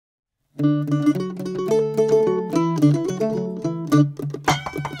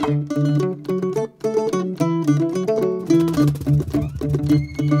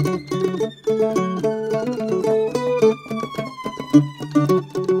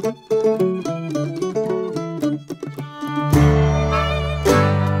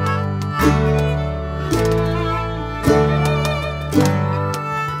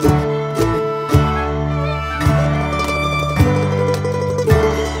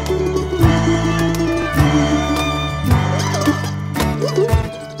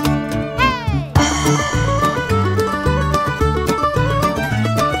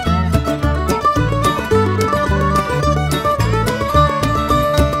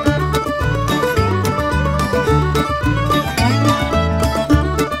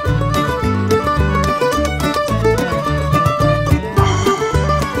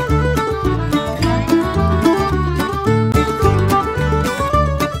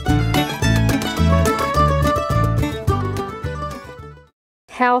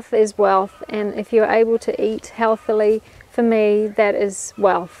Health is wealth, and if you're able to eat healthily, for me, that is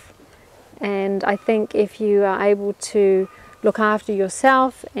wealth. And I think if you are able to look after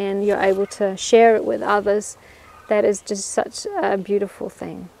yourself and you're able to share it with others, that is just such a beautiful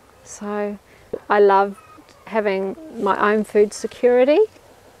thing. So I love having my own food security,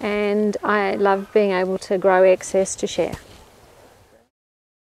 and I love being able to grow excess to share.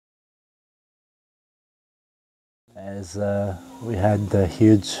 As we had a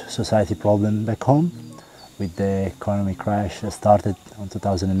huge society problem back home with the economic crash that started in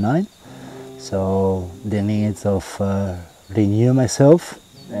 2009. So the needs of renew myself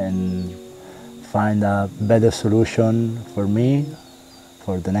and find a better solution for me,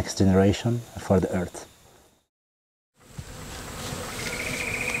 for the next generation, for the earth.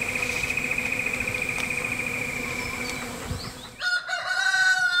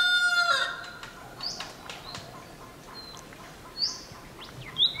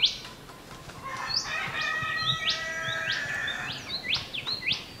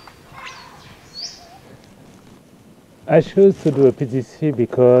 I chose to do a PTC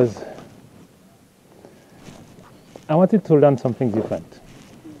because I wanted to learn something different.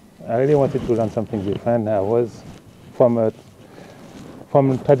 I really wanted to learn something different. I was from a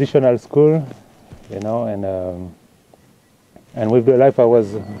traditional school, you know, and with the life I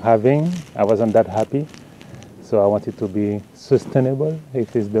was having, I wasn't that happy. So I wanted to be sustainable,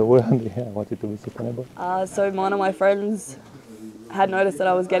 if it's the word. Yeah, I wanted to be sustainable. So one of my friends had noticed that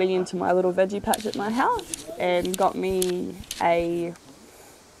I was getting into my little veggie patch at my house and got me a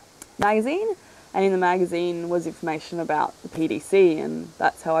magazine, and in the magazine was information about the PDC, and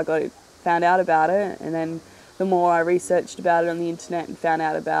that's how I found out about it. And then the more I researched about it on the internet and found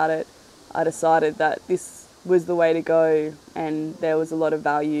out about it, I decided that this was the way to go, and there was a lot of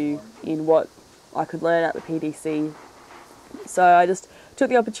value in what I could learn at the PDC. So I just took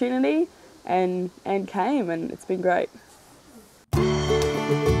the opportunity and came, and it's been great.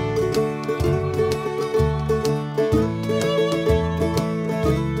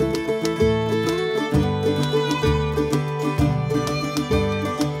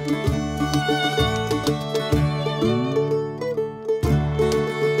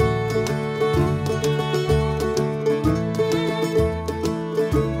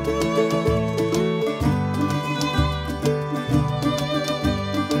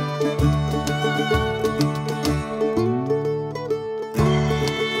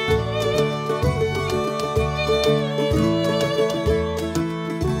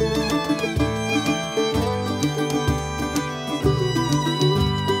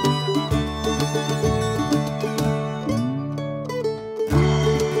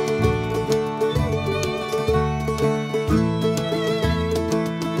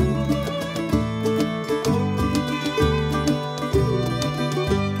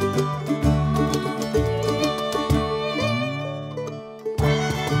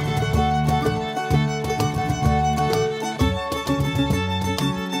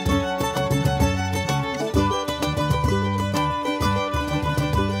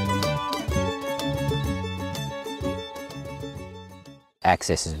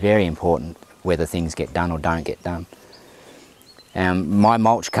 Access is very important, whether things get done or don't get done. My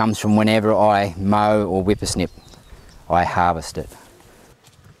mulch comes from whenever I mow or whippersnip, I harvest it.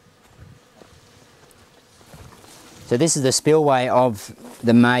 So this is the spillway of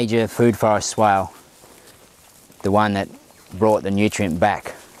the major food forest swale, the one that brought the nutrient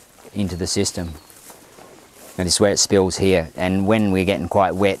back into the system. And this is where it spills here, and when we're getting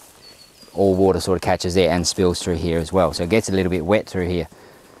quite wet, all water sort of catches there and spills through here as well. So it gets a little bit wet through here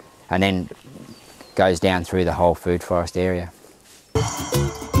and then goes down through the whole food forest area.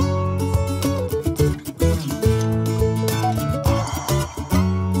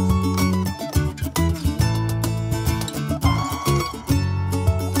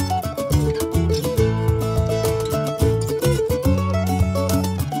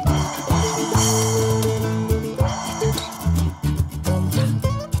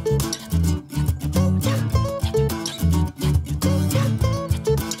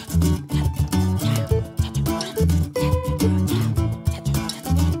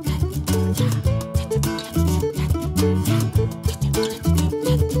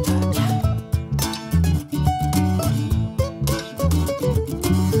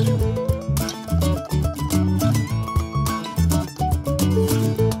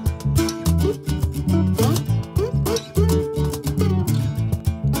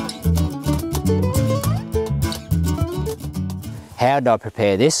 how did I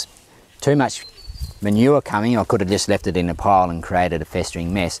prepare this? Too much manure coming, I could have just left it in a pile and created a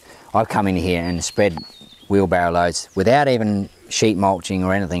festering mess. I've come in here and spread wheelbarrow loads without even sheet mulching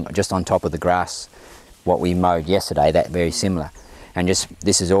or anything, just on top of the grass, what we mowed yesterday, that very similar. And just,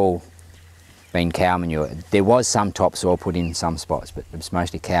 this has all been cow manure. There was some topsoil put in some spots, but it's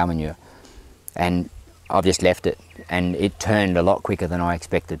mostly cow manure. And I've just left it, and it turned a lot quicker than I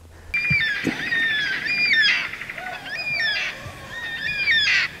expected.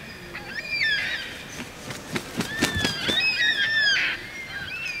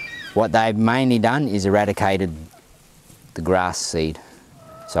 What they've mainly done is eradicated the grass seed,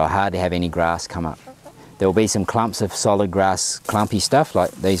 so I hardly have any grass come up. There will be some clumps of solid grass, clumpy stuff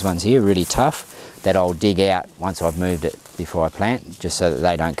like these ones here, really tough, that I'll dig out once I've moved it before I plant, just so that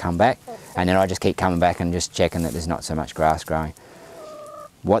they don't come back. And then I just keep coming back and just checking that there's not so much grass growing.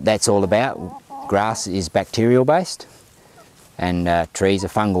 What that's all about, grass is bacterial based and trees are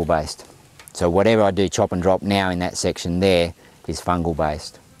fungal based. So whatever I do chop and drop now in that section there is fungal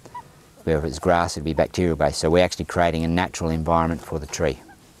based. Where if it's grass, it'd be bacterial based. So we're actually creating a natural environment for the tree.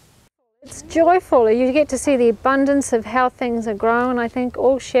 It's joyful. You get to see the abundance of how things are grown. I think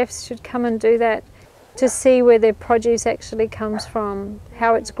all chefs should come and do that, to see where their produce actually comes from,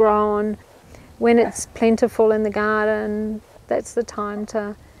 how it's grown, when it's plentiful in the garden. That's the time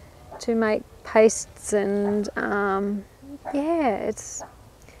to make pastes, and yeah, it's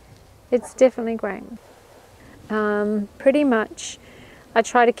definitely great. Pretty much I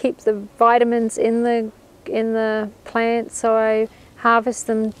try to keep the vitamins in the plants, so I harvest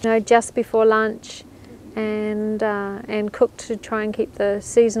them, just before lunch, and cook to try and keep the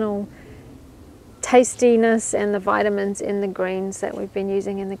seasonal tastiness and the vitamins in the greens that we've been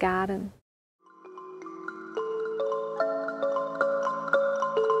using in the garden.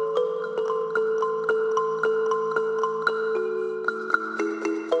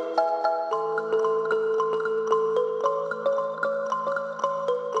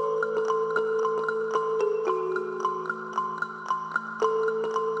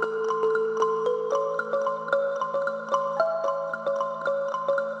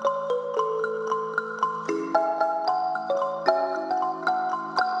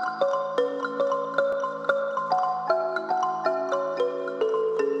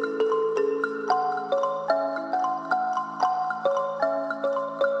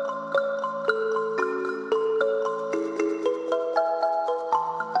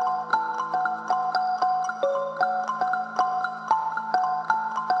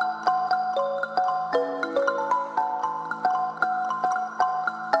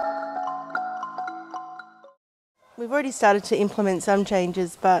 We've already started to implement some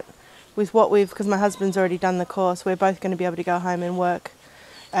changes, but with because my husband's already done the course, we're both going to be able to go home and work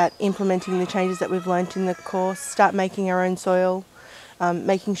at implementing the changes that we've learnt in the course, start making our own soil,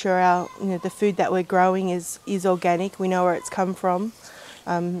 making sure the food that we're growing is organic, we know where it's come from.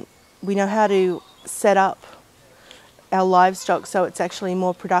 We know how to set up our livestock so it's actually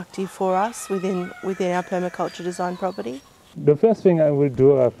more productive for us within our permaculture design property. The first thing I will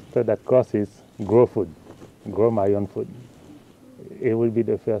do after that course is grow food. Grow my own food. It will be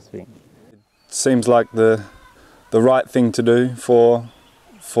the first thing. It seems like the right thing to do for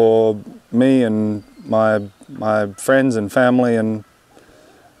me and my friends and family, and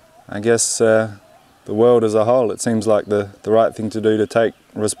I guess the world as a whole. It seems like the right thing to do, to take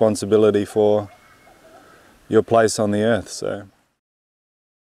responsibility for your place on the earth. So.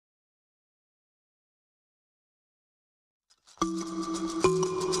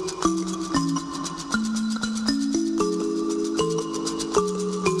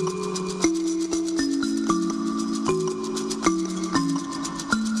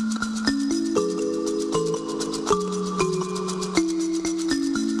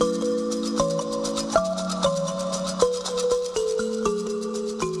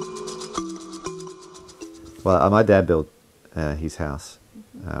 Well, my dad built his house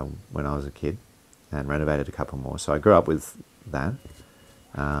when I was a kid and renovated a couple more, so I grew up with that.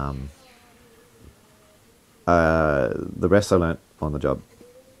 The rest I learnt on the job,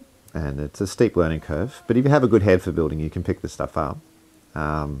 and it's a steep learning curve, but if you have a good head for building, you can pick this stuff up.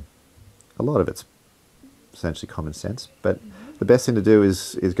 A lot of it's essentially common sense, but the best thing to do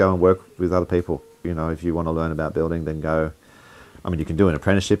is go and work with other people. If you want to learn about building, then go. I mean, you can do an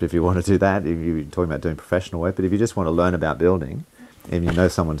apprenticeship if you want to do that, if you're talking about doing professional work, but if you just want to learn about building, and you know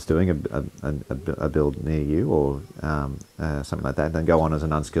someone's doing a build near you or something like that, then go on as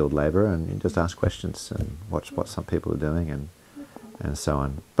an unskilled labourer and you just ask questions and watch what some people are doing and so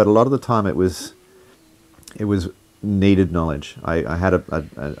on. But a lot of the time it was needed knowledge. I had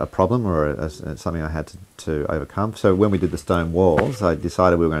a problem or something I had to overcome. So when we did the stone walls, I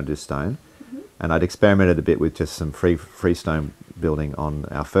decided we were going to do stone, and I'd experimented a bit with just some freestone building on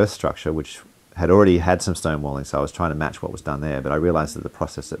our first structure, which had already had some stone walling, so I was trying to match what was done there, but I realised that the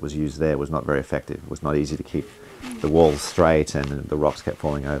process that was used there was not very effective. It was not easy to keep the walls straight, and the rocks kept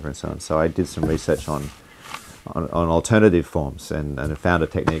falling over and so on. So I did some research on alternative forms, and I found a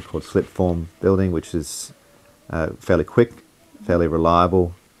technique called slip form building, which is fairly quick, fairly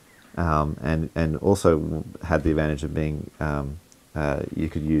reliable, and also had the advantage of being you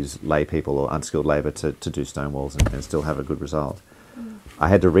could use lay people or unskilled labour to do stone walls and still have a good result. I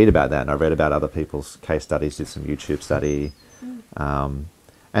had to read about that, and I read about other people's case studies, did some YouTube study, and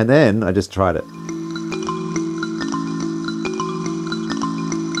then I just tried it.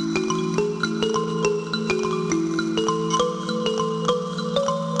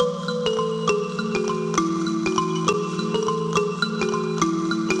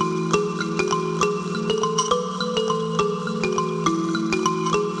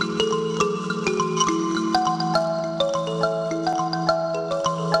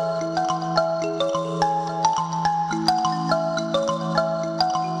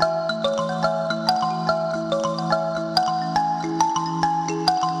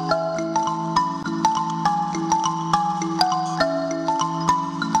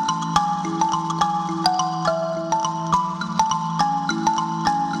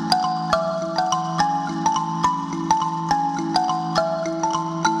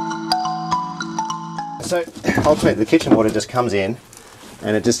 So ultimately the kitchen water just comes in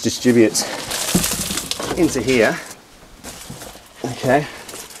and it just distributes into here. Okay,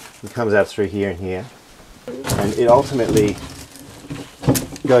 it comes out through here and here, and it ultimately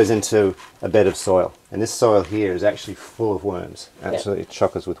goes into a bed of soil, and this soil here is actually full of worms, absolutely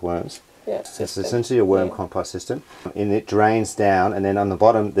chockers with worms. It's essentially a worm compost system, and it drains down, and then on the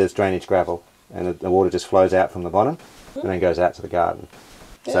bottom there's drainage gravel, and the water just flows out from the bottom and then goes out to the garden.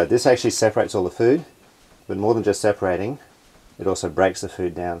 So this actually separates all the food, but more than just separating, it also breaks the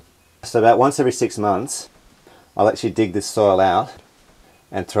food down. So about once every 6 months, I'll actually dig this soil out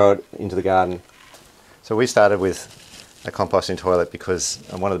and throw it into the garden. So we started with a composting toilet because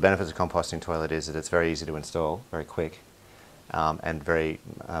one of the benefits of composting toilet is that it's very easy to install, very quick, and very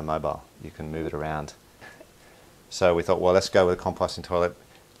mobile. You can move it around. So we thought, well, let's go with a composting toilet.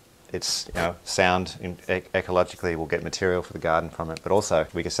 It's sound, ecologically we'll get material for the garden from it, but also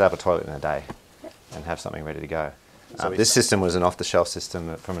we can set up a toilet in a day and have something ready to go. This system was an off-the-shelf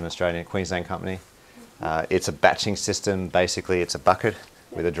system from an Australian Queensland company. It's a batching system. Basically it's a bucket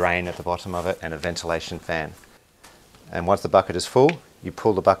with a drain at the bottom of it and a ventilation fan. And once the bucket is full, you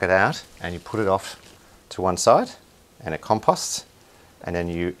pull the bucket out and you put it off to one side and it composts, and then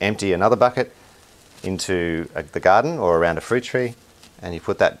you empty another bucket into the garden or around a fruit tree, and you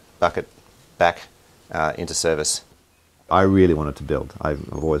put that bucket back into service. I really wanted to build.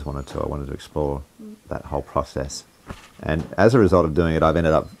 I've always wanted to. I wanted to explore that whole process. And as a result of doing it, I've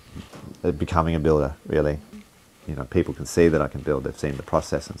ended up becoming a builder, really. People can see that I can build. They've seen the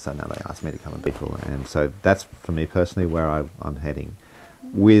process, and so now they ask me to come and build. And so that's, for me personally, where I'm heading,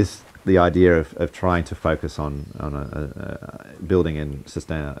 with the idea of trying to focus on building and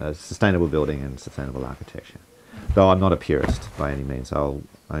sustainable building and sustainable architecture. Though I'm not a purist by any means.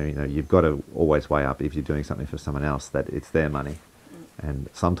 You've got to always weigh up, if you're doing something for someone else, that it's their money. And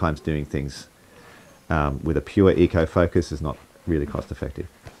sometimes doing things with a pure eco focus is not really cost effective.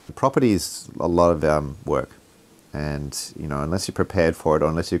 Property is a lot of work, and unless you're prepared for it, or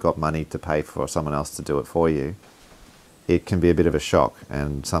unless you've got money to pay for someone else to do it for you, it can be a bit of a shock.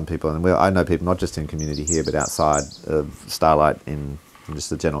 And some people, and I know people not just in community here but outside of Starlight in just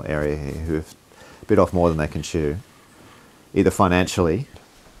the general area here, who have bit off more than they can chew, either financially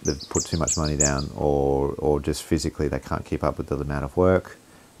they've put too much money down, or just physically they can't keep up with the amount of work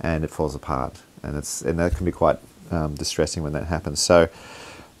and it falls apart, and that can be quite distressing when that happens. So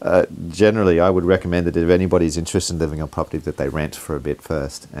generally I would recommend that if anybody's interested in living on property, that they rent for a bit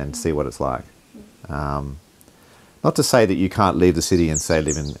first and see what it's like. Not to say that you can't leave the city and say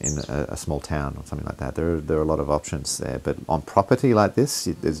live in a small town or something like that. There are a lot of options there, but on property like this,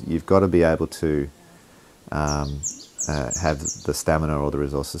 you've got to be able to have the stamina or the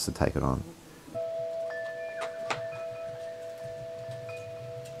resources to take it on.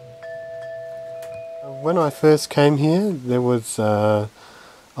 When I first came here, there was a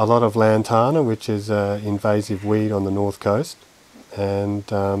lot of lantana, which is an invasive weed on the north coast, and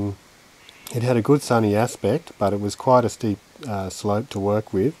it had a good sunny aspect, but it was quite a steep slope to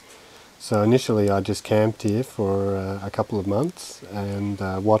work with. So initially I just camped here for a couple of months and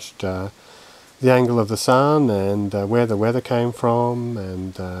watched the angle of the sun and where the weather came from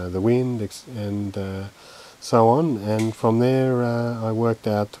and the wind and so on. And from there I worked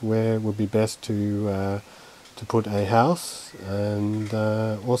out where it would be best to put a house, and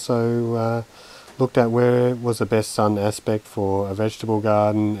also looked at where was the best sun aspect for a vegetable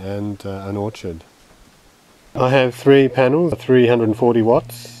garden and an orchard. I have 3 panels, 340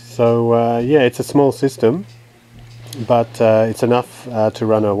 watts, so yeah, it's a small system, but it's enough to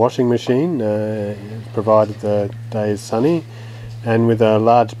run a washing machine, provided the day is sunny. And with a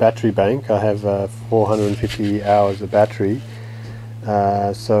large battery bank, I have 450 hours of battery,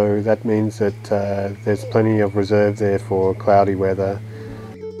 so that means that there's plenty of reserve there for cloudy weather.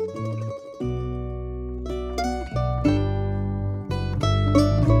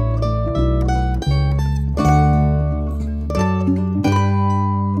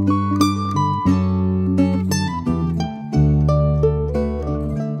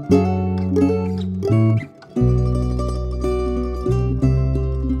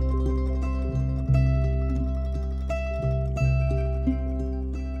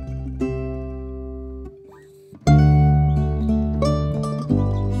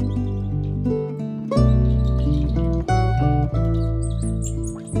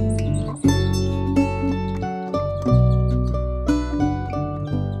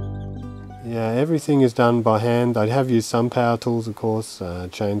 Everything is done by hand. I have used some power tools, of course,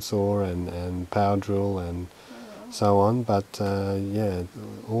 chainsaw and power drill and so on, but yeah,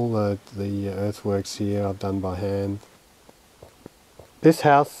 all the earthworks here I've done by hand. This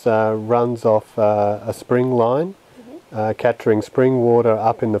house runs off a spring line, capturing spring water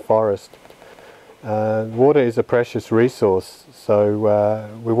up in the forest. Water is a precious resource,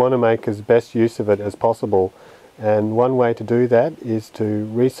 so we want to make as best use of it as possible. And one way to do that is to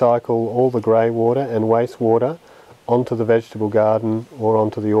recycle all the grey water and wastewater onto the vegetable garden or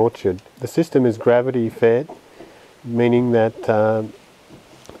onto the orchard. The system is gravity fed, meaning that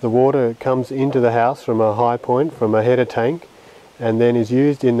the water comes into the house from a high point, from a header tank, and then is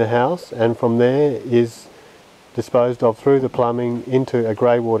used in the house, and from there is disposed of through the plumbing into a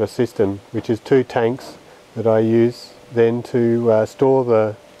grey water system, which is 2 tanks that I use then to store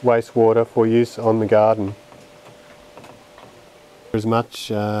the wastewater for use on the garden. As much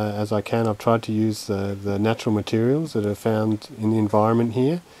as I can, I've tried to use the natural materials that are found in the environment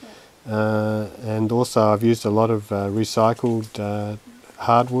here, and also I've used a lot of recycled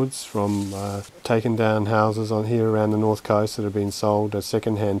hardwoods from taken down houses on here around the north coast that have been sold as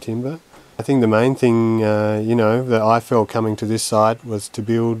second-hand timber. I think the main thing you know, that I felt coming to this site was to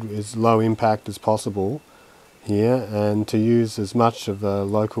build as low impact as possible here, and to use as much of the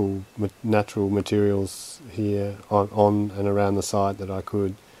local natural materials here on and around the site that I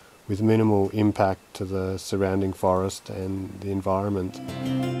could, with minimal impact to the surrounding forest and the environment.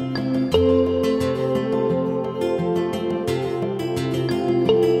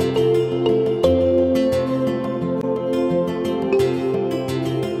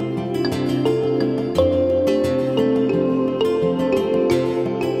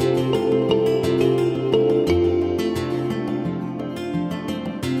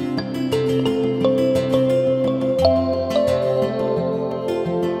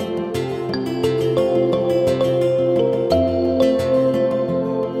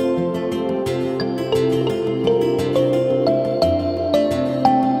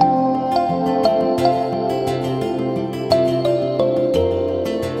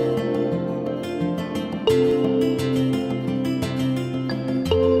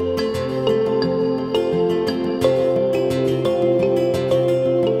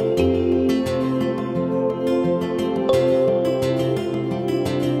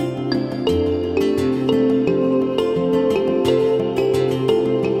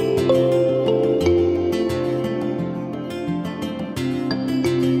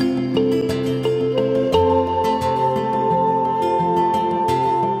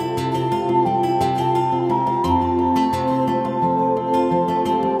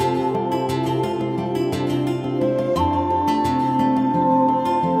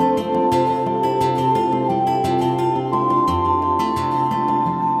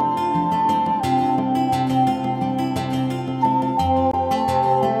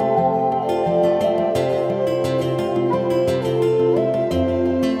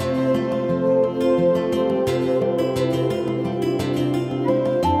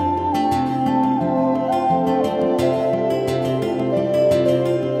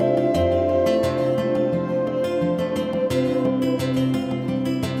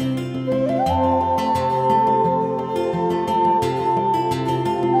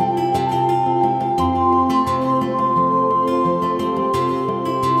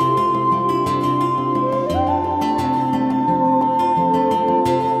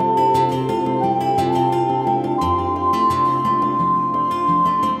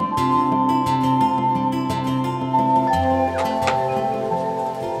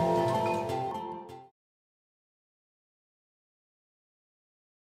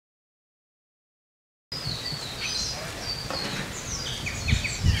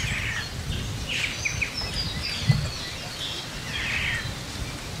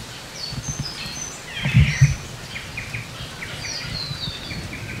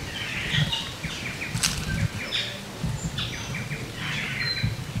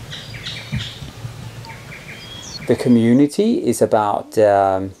 the community is about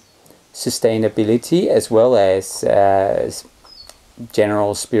sustainability as well as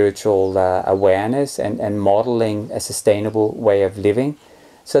general spiritual awareness and modeling a sustainable way of living.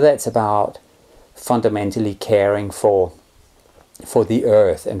 So that's about fundamentally caring for the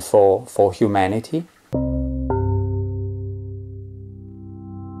earth and for humanity.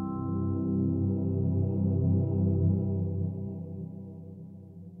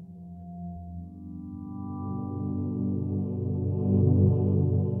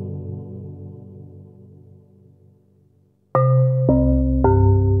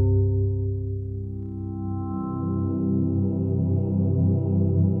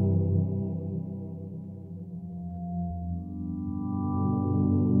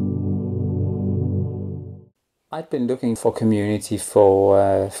 I'd been looking for community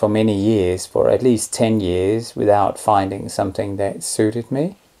for many years, for at least 10 years, without finding something that suited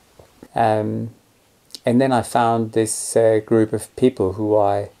me. And then I found this group of people who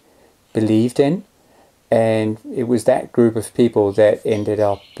I believed in, and it was that group of people that ended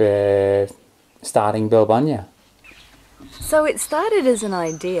up starting Bilbunya. So it started as an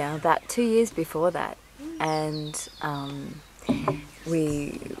idea about 2 years before that, and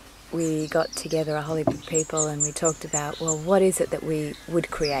we got together a whole heap of people and we talked about, well, what is it that we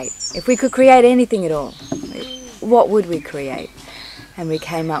would create? If we could create anything at all, what would we create? And we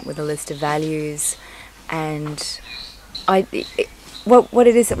came up with a list of values and what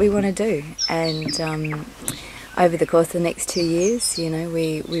it is that we want to do. And over the course of the next 2 years, you know,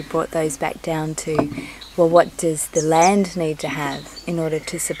 we brought those back down to, well, what does the land need to have in order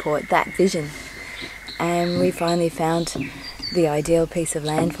to support that vision? And we finally found the ideal piece of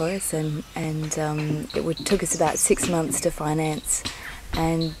land for us, and it took us about 6 months to finance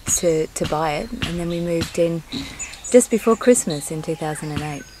and to buy it, and then we moved in just before Christmas in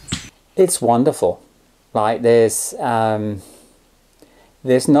 2008. It's wonderful. Like there's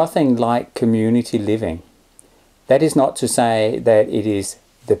nothing like community living. That is not to say that it is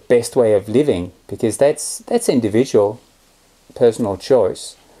the best way of living, because that's individual, personal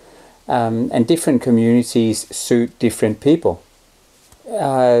choice. And different communities suit different people.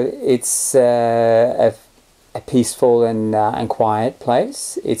 It's a peaceful and quiet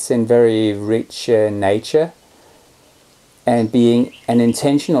place. It's in very rich nature, and being an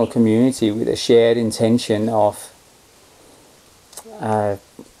intentional community with a shared intention of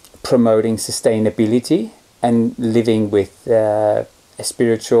promoting sustainability and living with a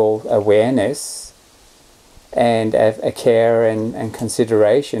spiritual awareness and a care and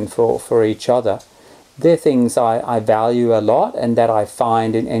consideration for each other. They're things I value a lot, and that I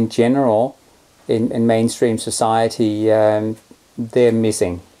find in general in mainstream society they're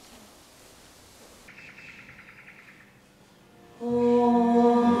missing.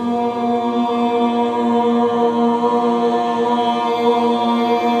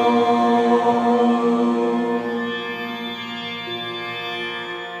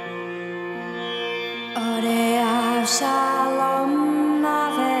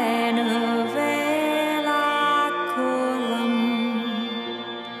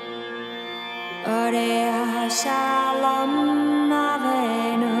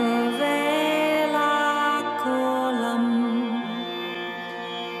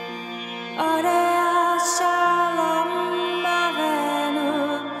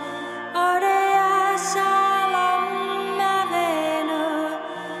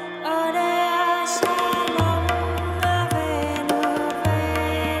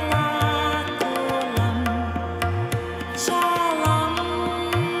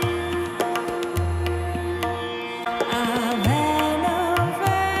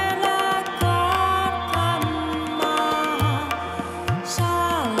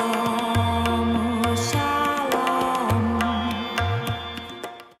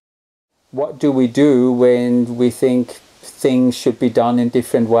 What do we do when we think things should be done in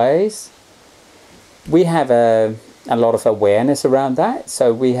different ways? We have a lot of awareness around that.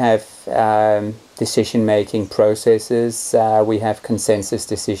 So we have decision-making processes, we have consensus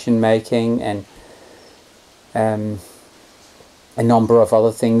decision-making, and a number of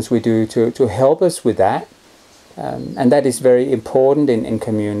other things we do to help us with that. And that is very important in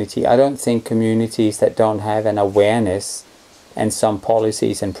community. I don't think communities that don't have an awareness and some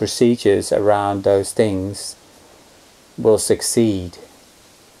policies and procedures around those things will succeed.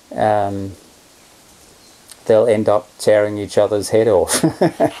 They'll end up tearing each other's head off.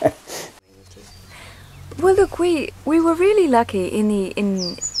 Well, look, we were really lucky in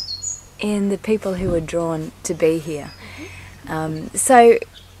the people who were drawn to be here. So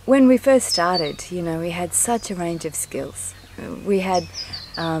when we first started, you know, we had such a range of skills. We had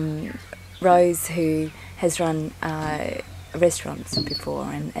Rose, who has run restaurants before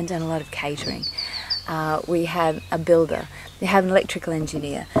and done a lot of catering. We have a builder, we have an electrical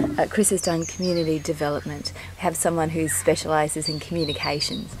engineer, Chris has done community development, we have someone who specialises in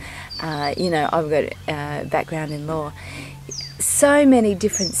communications, you know, I've got a background in law. So many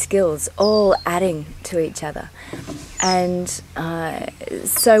different skills all adding to each other. And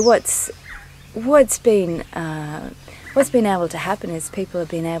so what's been able to happen is people have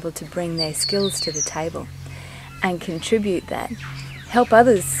been able to bring their skills to the table and contribute that, help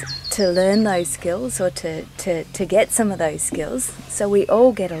others to learn those skills or to get some of those skills, so we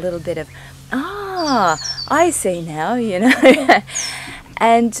all get a little bit of, I see now, you know,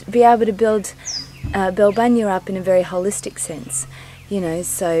 and be able to build Belbunya up in a very holistic sense, you know,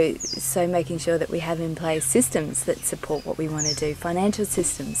 so making sure that we have in place systems that support what we want to do, financial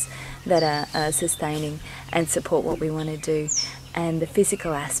systems that are sustaining and support what we want to do, and the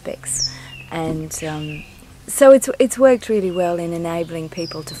physical aspects. And so it's worked really well in enabling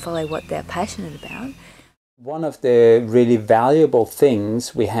people to follow what they're passionate about. One of the really valuable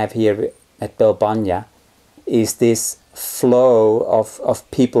things we have here at Belbunya is this flow of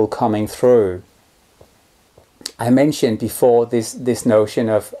people coming through. I mentioned before this notion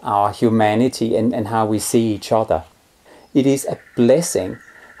of our humanity and how we see each other. It is a blessing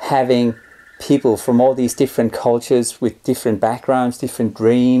having people from all these different cultures with different backgrounds, different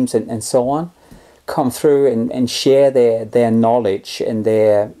dreams and so on, come through and share their knowledge and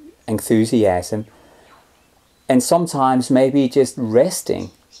their enthusiasm, and sometimes maybe just resting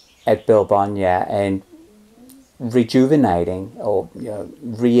at Belbunya and rejuvenating or, you know,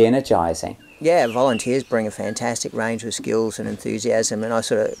 re-energizing. Yeah, volunteers bring a fantastic range of skills and enthusiasm, and I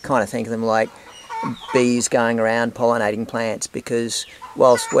sort of kind of think of them like bees going around pollinating plants, because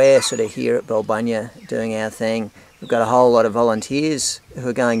whilst we're sort of here at Belbunya doing our thing, we've got a whole lot of volunteers who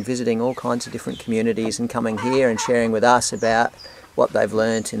are going visiting all kinds of different communities and coming here and sharing with us about what they've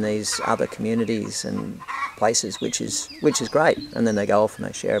learnt in these other communities and places, which is great. And then they go off and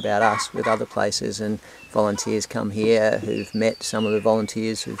they share about us with other places, and volunteers come here who've met some of the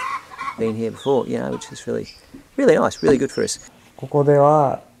volunteers who've been here before, you know, which is really nice, really good for us. ここで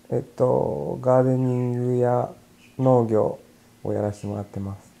はガーデニングや農業をやらせてもらって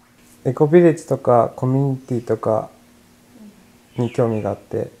ます。エコビレッジとかコミュニティとかに興味があっ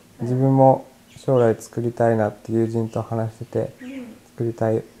て、自分も将来作りたいなって友人と話してて、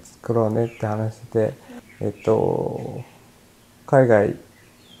作ろうねって話してて、海外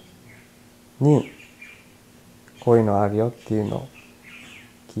にこういうのあるよっていうのを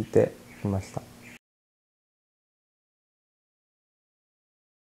聞いてきました。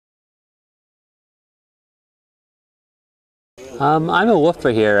I'm a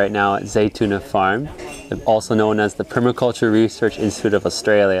woofer here right now at Zaytuna Farm, also known as the Permaculture Research Institute of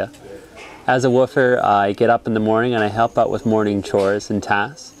Australia. As a woofer, I get up in the morning and I help out with morning chores and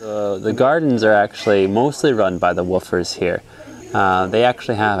tasks. The gardens are actually mostly run by the woofers here. They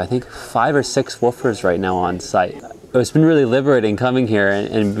actually have, I think, 5 or 6 woofers right now on site. It's been really liberating coming here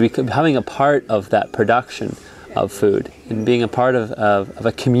and becoming a part of that production of food and being a part of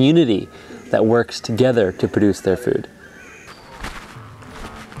a community that works together to produce their food.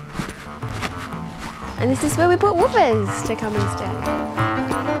 And this is where we put woofers to come and stay.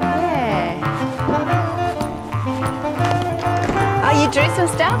 Yeah. Oh, you drew some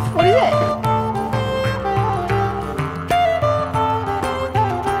stuff? What is it?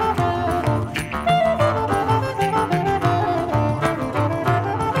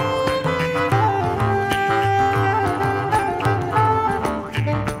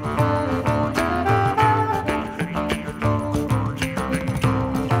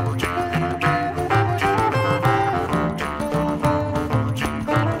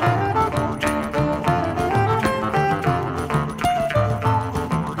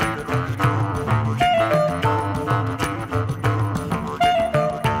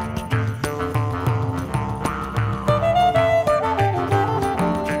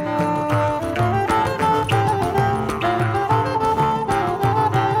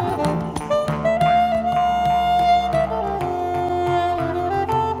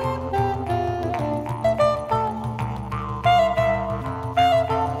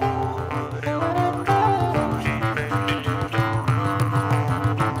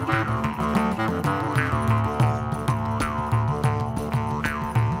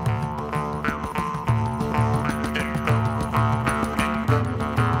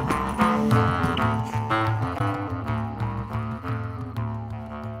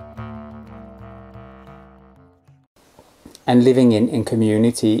 And living in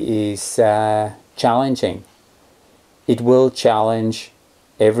community is challenging. It will challenge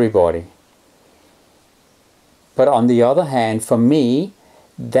everybody. But on the other hand, for me,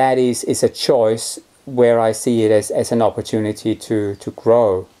 that is a choice where I see it as an opportunity to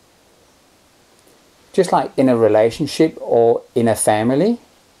grow. Just like in a relationship or in a family,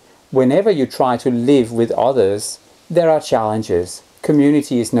 whenever you try to live with others, there are challenges.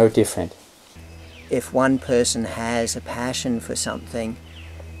 Community is no different. If one person has a passion for something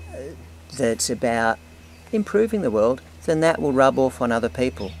that's about improving the world, then that will rub off on other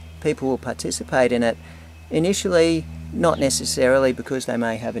people. People will participate in it initially, not necessarily because they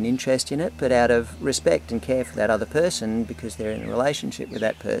may have an interest in it, but out of respect and care for that other person because they're in a relationship with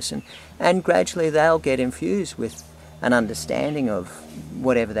that person. And gradually they'll get infused with an understanding of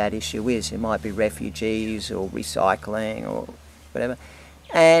whatever that issue is. It might be refugees or recycling or whatever.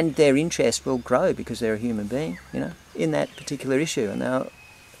 And their interest will grow because they're a human being, you know, in that particular issue, and they'll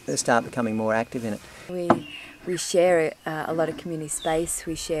start becoming more active in it. We share a lot of community space,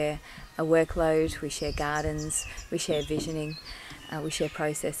 we share a workload, we share gardens, we share visioning, we share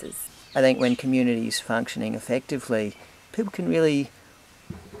processes. I think when communities functioning effectively, people can really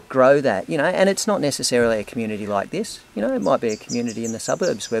grow that, you know, and it's not necessarily a community like this, you know, it might be a community in the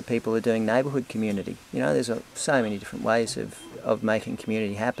suburbs where people are doing neighbourhood community, you know, there's so many different ways of making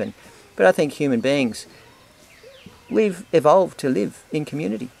community happen. But I think human beings, we've evolved to live in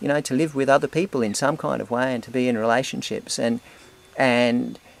community, you know, to live with other people in some kind of way and to be in relationships. And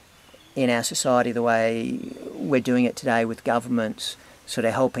in our society, the way we're doing it today with governments sort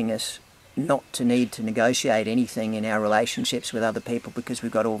of helping us not to need to negotiate anything in our relationships with other people because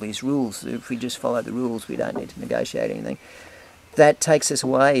we've got all these rules. If we just follow the rules, we don't need to negotiate anything. That takes us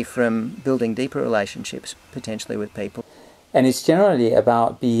away from building deeper relationships, potentially with people. And it's generally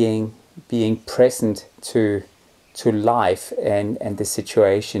about being present to life and the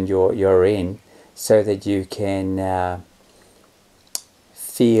situation you're in, so that you can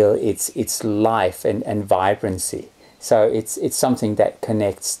feel its life and vibrancy. So it's something that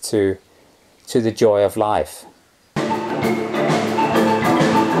connects to the joy of life.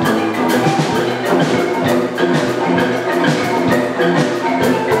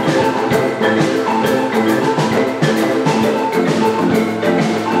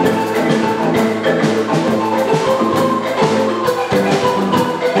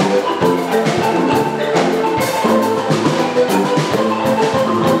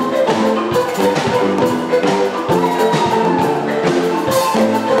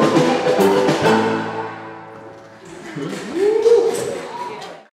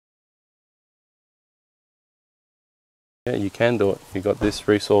 Yeah, you can do it. You've got this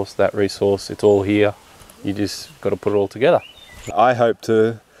resource, that resource, it's all here. You just got to put it all together. I hope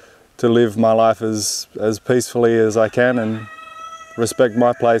to live my life as peacefully as I can and respect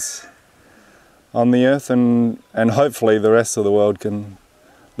my place on the earth, and hopefully the rest of the world can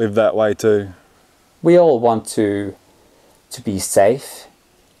live that way too. We all want to be safe.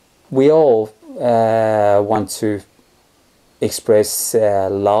 We all want to express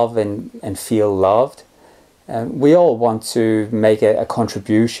love and feel loved. We all want to make a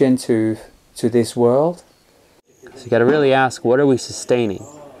contribution to this world. So you got to really ask, what are we sustaining?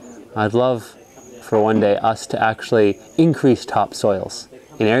 I'd love for one day us to actually increase topsoils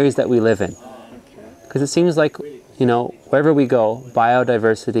in areas that we live in. Because it seems like, you know, wherever we go,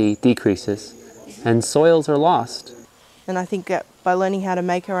 biodiversity decreases and soils are lost. And I think that by learning how to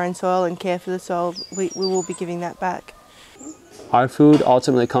make our own soil and care for the soil, we will be giving that back. Our food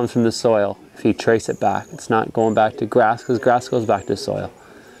ultimately comes from the soil. If you trace it back, it's not going back to grass, because grass goes back to soil.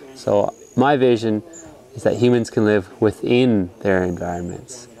 So my vision is that humans can live within their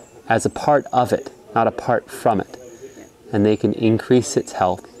environments as a part of it, not apart from it, and they can increase its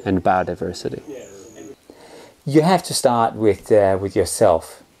health and biodiversity. You have to start with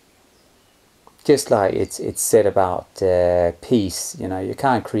yourself. Just like it's said about peace, you know, you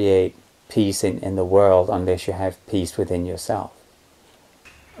can't create peace in the world unless you have peace within yourself.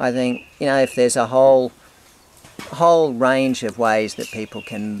 I think, you know, if there's a whole range of ways that people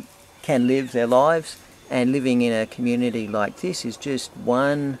can live their lives, and living in a community like this is just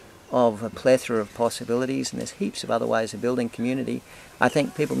one of a plethora of possibilities, and there's heaps of other ways of building community. I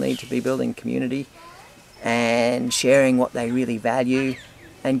think people need to be building community and sharing what they really value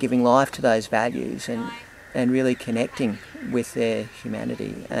and giving life to those values and really connecting with their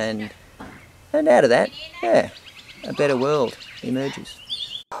humanity, and out of that, yeah, a better world emerges.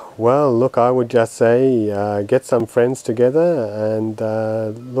 Well, look, I would just say get some friends together and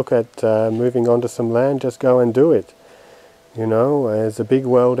look at moving onto some land. Just go and do it. You know, there's a big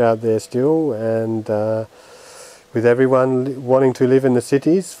world out there still, and with everyone wanting to live in the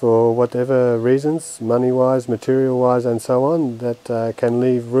cities for whatever reasons, money-wise, material-wise and so on, that can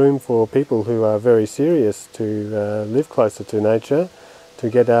leave room for people who are very serious to live closer to nature, to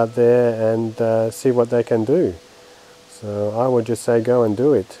get out there and see what they can do. So I would just say go and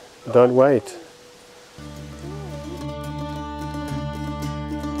do it. Don't wait.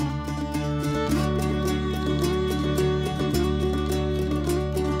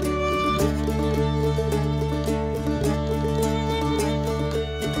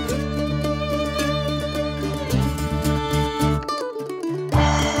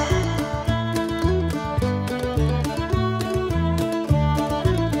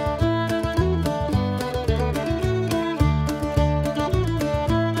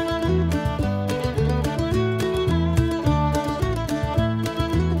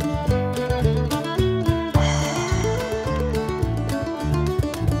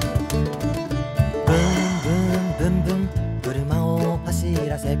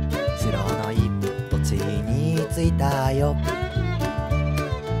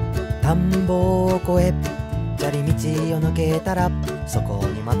 Tunnel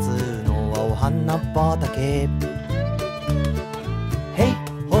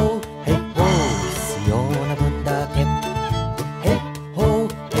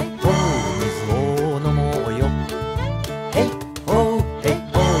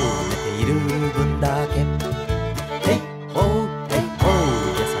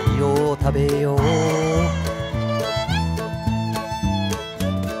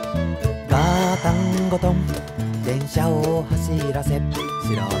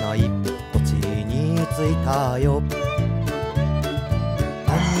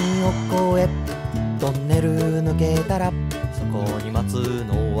抜けたらそこに待つ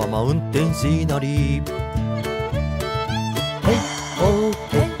のはマウンテンシーナリー